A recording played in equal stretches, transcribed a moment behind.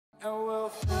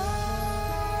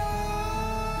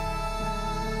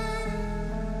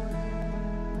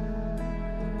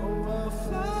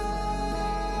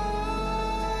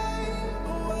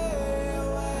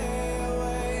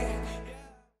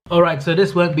Alright, so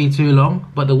this won't be too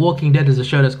long, but The Walking Dead is a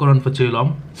show that's gone on for too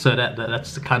long, so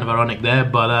that's kind of ironic there.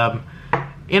 But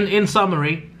in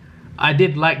summary, I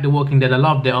did like The Walking Dead. I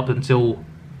loved it up until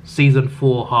season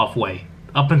 4 halfway.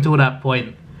 Up until that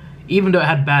point, even though it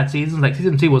had bad seasons, like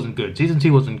season 2 wasn't good. Season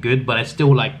 2 wasn't good, but I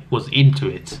still was into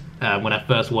it when I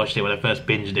first watched it, when I first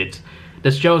binged it.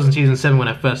 The show was in season 7 when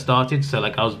I first started, so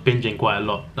I was binging quite a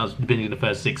lot. I was binging the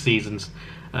first 6 seasons,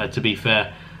 to be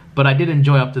fair. But I did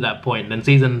enjoy up to that point. Then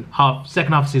second half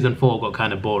of season 4 got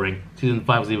kind of boring. Season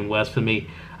 5 was even worse for me.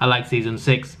 I liked season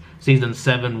 6. Season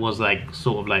 7 was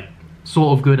sort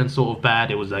of good and sort of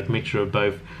bad. It was like a mixture of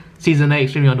both. Season 8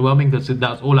 extremely underwhelming because that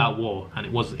was all out war, and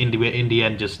it was in the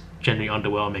end just generally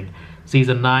underwhelming.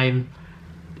 Season 9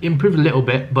 improved a little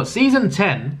bit, but season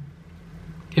 10,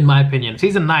 in my opinion,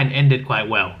 season 9 ended quite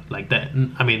well. Like that,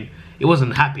 I mean, it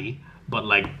wasn't happy, but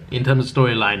like in terms of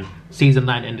storyline, season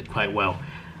 9 ended quite well.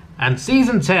 And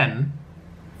season 10,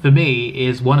 for me,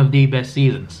 is one of the best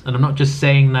seasons. And I'm not just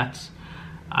saying that,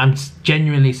 I'm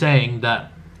genuinely saying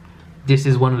that this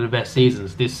is one of the best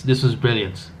seasons. This was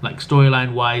brilliant. Like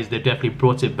storyline-wise, they've definitely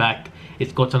brought it back.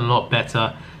 It's gotten a lot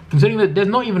better. Considering that there's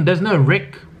no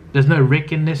Rick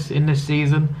in this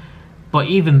season. But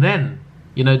even then,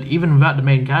 you know, even without the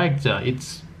main character,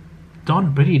 it's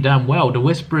done pretty damn well. The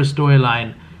Whisperer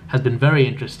storyline has been very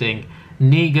interesting.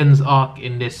 Negan's arc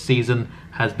in this season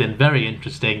has been very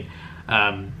interesting.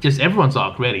 Just everyone's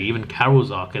arc really, even Carol's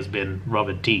arc has been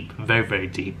rather deep, very, very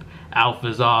deep.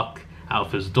 Alpha's arc,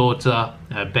 Alpha's daughter,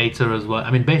 Beta as well.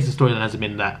 I mean, Beta's storyline hasn't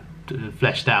been that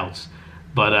fleshed out,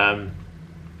 but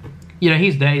you know,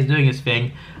 he's there, he's doing his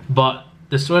thing. But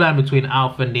the storyline between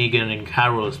Alpha, Negan and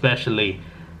Carol especially,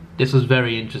 this was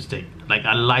very interesting. Like,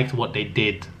 I liked what they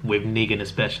did with Negan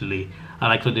especially. I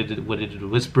liked what they did with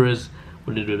Whisperers,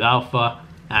 what they did with Alpha.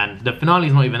 And the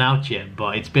finale's not even out yet,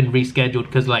 but it's been rescheduled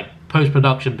because like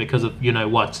post-production, because of you know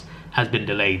what, has been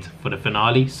delayed for the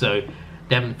finale. So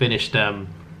they haven't finished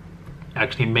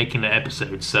actually making the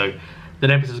episode. So that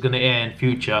episode is going to air in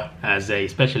future as a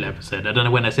special episode. I don't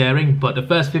know when it's airing, but the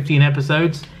first 15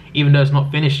 episodes, even though it's not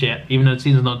finished yet, even though the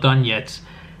season's not done yet,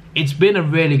 it's been a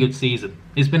really good season.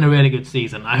 It's been a really good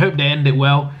season. I hope they end it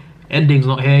well. Ending's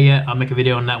not here yet. I'll make a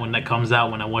video on that when that comes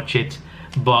out, when I watch it.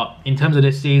 But in terms of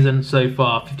this season so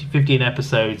far, 15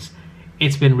 episodes,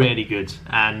 it's been really good.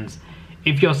 And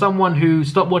if you're someone who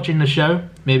stopped watching the show,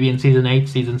 maybe in season 8,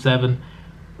 season 7,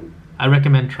 I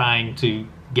recommend trying to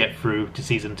get through to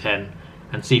season 10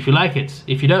 and see if you like it.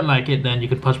 If you don't like it, then you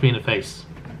can punch me in the face.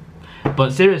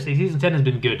 But seriously, season 10 has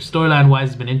been good. Storyline wise,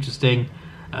 it's been interesting.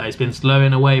 It's been slow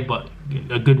in a way, but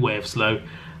a good way of slow.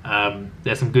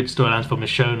 There's some good storylines for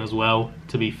Michonne as well,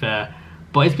 to be fair.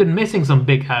 But it's been missing some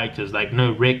big characters, like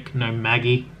no Rick, no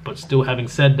Maggie. But still, having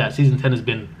said that, season 10 has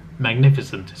been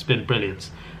magnificent. It's been brilliant.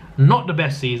 Not the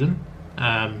best season,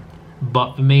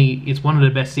 but for me, it's one of the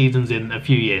best seasons in a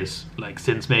few years. Like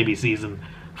since maybe season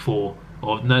 4,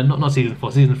 or no, not season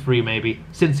 4, season 3 maybe.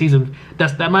 Since season,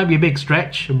 that might be a big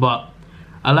stretch, but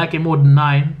I like it more than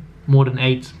 9, more than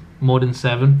 8, more than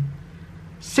 7.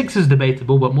 6 is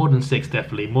debatable, but more than 6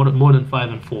 definitely. More than 5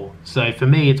 and 4. So for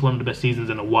me, it's one of the best seasons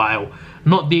in a while.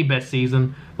 Not the best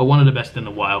season, but one of the best in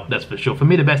a while, that's for sure. For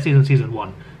me, the best season is season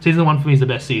 1. Season 1 for me is the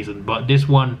best season, but this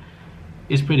one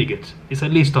is pretty good. It's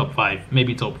at least top 5,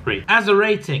 maybe top 3. As a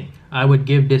rating, I would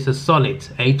give this a solid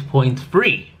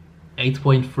 8.3.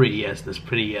 8.3, yes, that's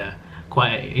pretty quite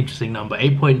an interesting number.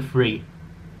 8.3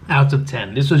 out of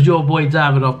 10. This was your boy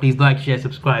Davidoff. Please like, share,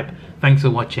 subscribe. Thanks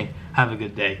for watching. Have a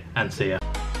good day and see ya.